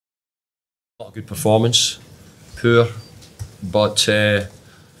Not a good performance, poor, but a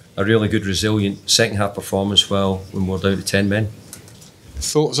really good, resilient second half performance. When we're down to 10 men.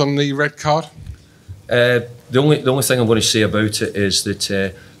 Thoughts on the red card? The only thing I'm going to say about it is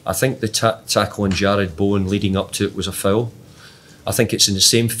that I think the tackle on Jared Bowen leading up to it was a foul. I think it's in the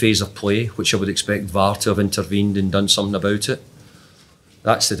same phase of play, which I would expect VAR to have intervened and done something about it.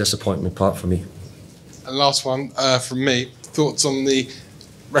 That's the disappointment part for me. And last one from me. Thoughts on the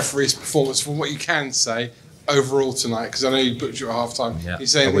referee's performance, from what you can say overall tonight? Because I know you booked you at half time. Yeah, Can you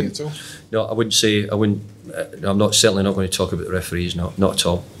say anything at all? No, I wouldn't say. I'm certainly not going to talk about the referees. Not at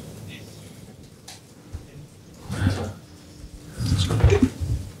all.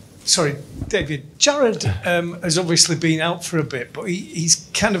 Sorry, David. Jared has obviously been out for a bit, but he's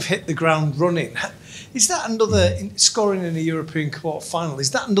kind of hit the ground running. Is that another scoring in a European quarter-final?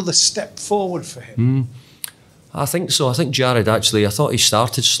 Is that another step forward for him? I think so. I think Jared actually. I thought he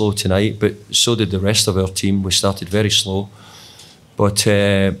started slow tonight, but so did the rest of our team. We started very slow, but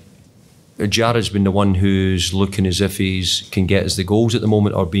Jared's been the one who's looking as if he can get us the goals at the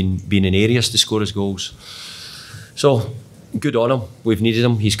moment, or being in areas to score his goals. So. Good on him. We've needed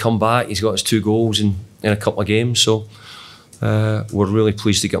him. He's come back. He's got his 2 goals in a couple of games. So we're really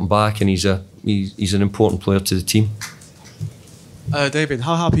pleased to get him back, and he's an important player to the team. David,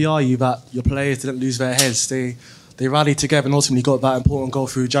 how happy are you that your players didn't lose their heads? They rallied together and ultimately got that important goal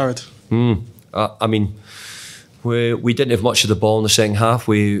through Jared. I mean, we didn't have much of the ball in the second half.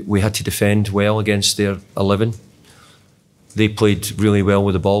 We had to defend well against their 11. They played really well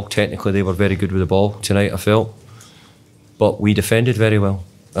with the ball. Technically, they were very good with the ball tonight, I felt. But we defended very well,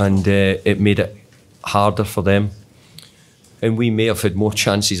 and it made it harder for them. And we may have had more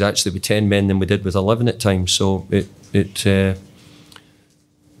chances actually with 10 men than we did with 11 at times. So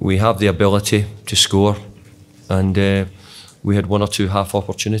we have the ability to score, and we had 1 or 2 half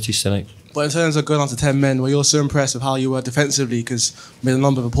opportunities tonight. But in terms of going on to 10 men, were you also impressed with how you were defensively, because you made a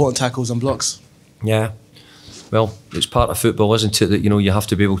number of important tackles and blocks? Yeah. Well, it's part of football, isn't it, that you have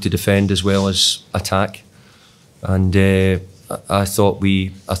to be able to defend as well as attack. And I thought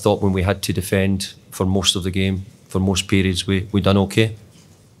when we had to defend for most of the game, for most periods, we done okay.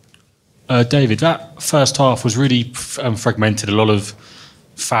 David, that first half was really fragmented. A lot of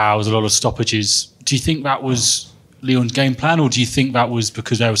fouls, a lot of stoppages. Do you think that was Lyon's game plan, or do you think that was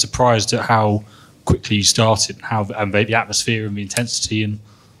because they were surprised at how quickly you started, and the atmosphere and the intensity? And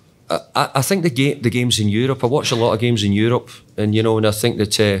I think the games in Europe. I watch a lot of games in Europe, and I think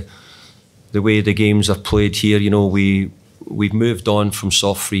that. The way the games are played here, we've moved on from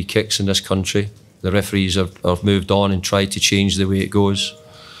soft free kicks in this country. The referees have moved on and tried to change the way it goes.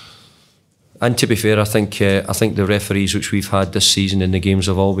 And to be fair, I think the referees which we've had this season in the games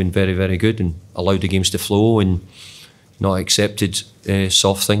have all been very, very good and allowed the games to flow and not accepted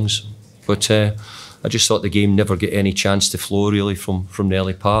soft things. But I just thought the game never get any chance to flow really from the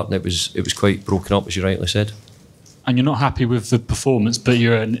early part, and it was quite broken up, as you rightly said. And you're not happy with the performance, but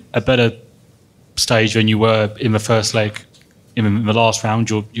you're in a better stage than you were in the first leg, in the last round.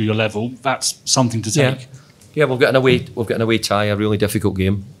 Your level. That's something to take. Yeah. We've got an away tie, a really difficult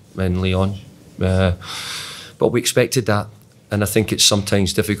game in Lyon, but we expected that, and I think it's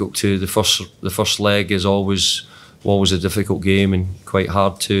sometimes difficult to the first leg is always a difficult game and quite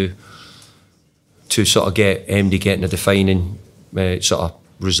hard to sort of get MD getting a defining sort of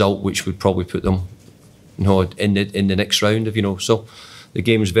result, which would probably put them in the next round, so. The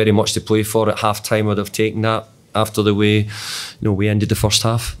game was very much to play for. At half time, I'd have taken that after the way we ended the first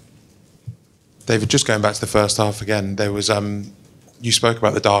half. David, just going back to the first half again, there was you spoke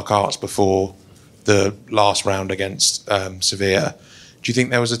about the dark arts before the last round against Sevilla. Do you think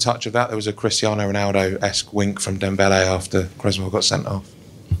there was a touch of that? There was a Cristiano Ronaldo-esque wink from Dembele after Cresswell got sent off.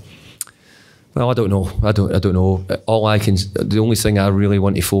 Well, I don't know. I don't know. The only thing I really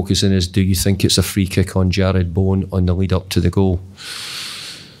want to focus on is, do you think it's a free kick on Jared Bowen on the lead up to the goal?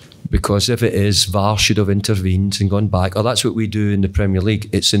 Because if it is, VAR should have intervened and gone back. Or that's what we do in the Premier League.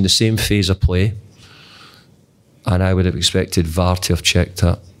 It's in the same phase of play, and I would have expected VAR to have checked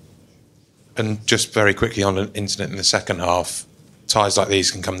that. And just very quickly on an incident in the second half, ties like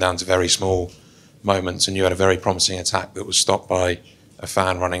these can come down to very small moments, and you had a very promising attack that was stopped by a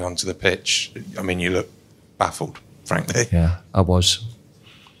fan running onto the pitch. I mean, you look baffled, frankly. Yeah, I was.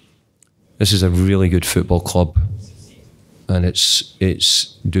 This is a really good football club, and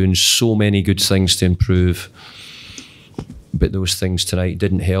it's doing so many good things to improve, but those things tonight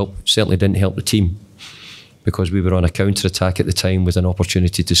didn't help. Certainly didn't help the team, because we were on a counter-attack at the time with an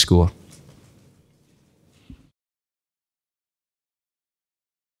opportunity to score.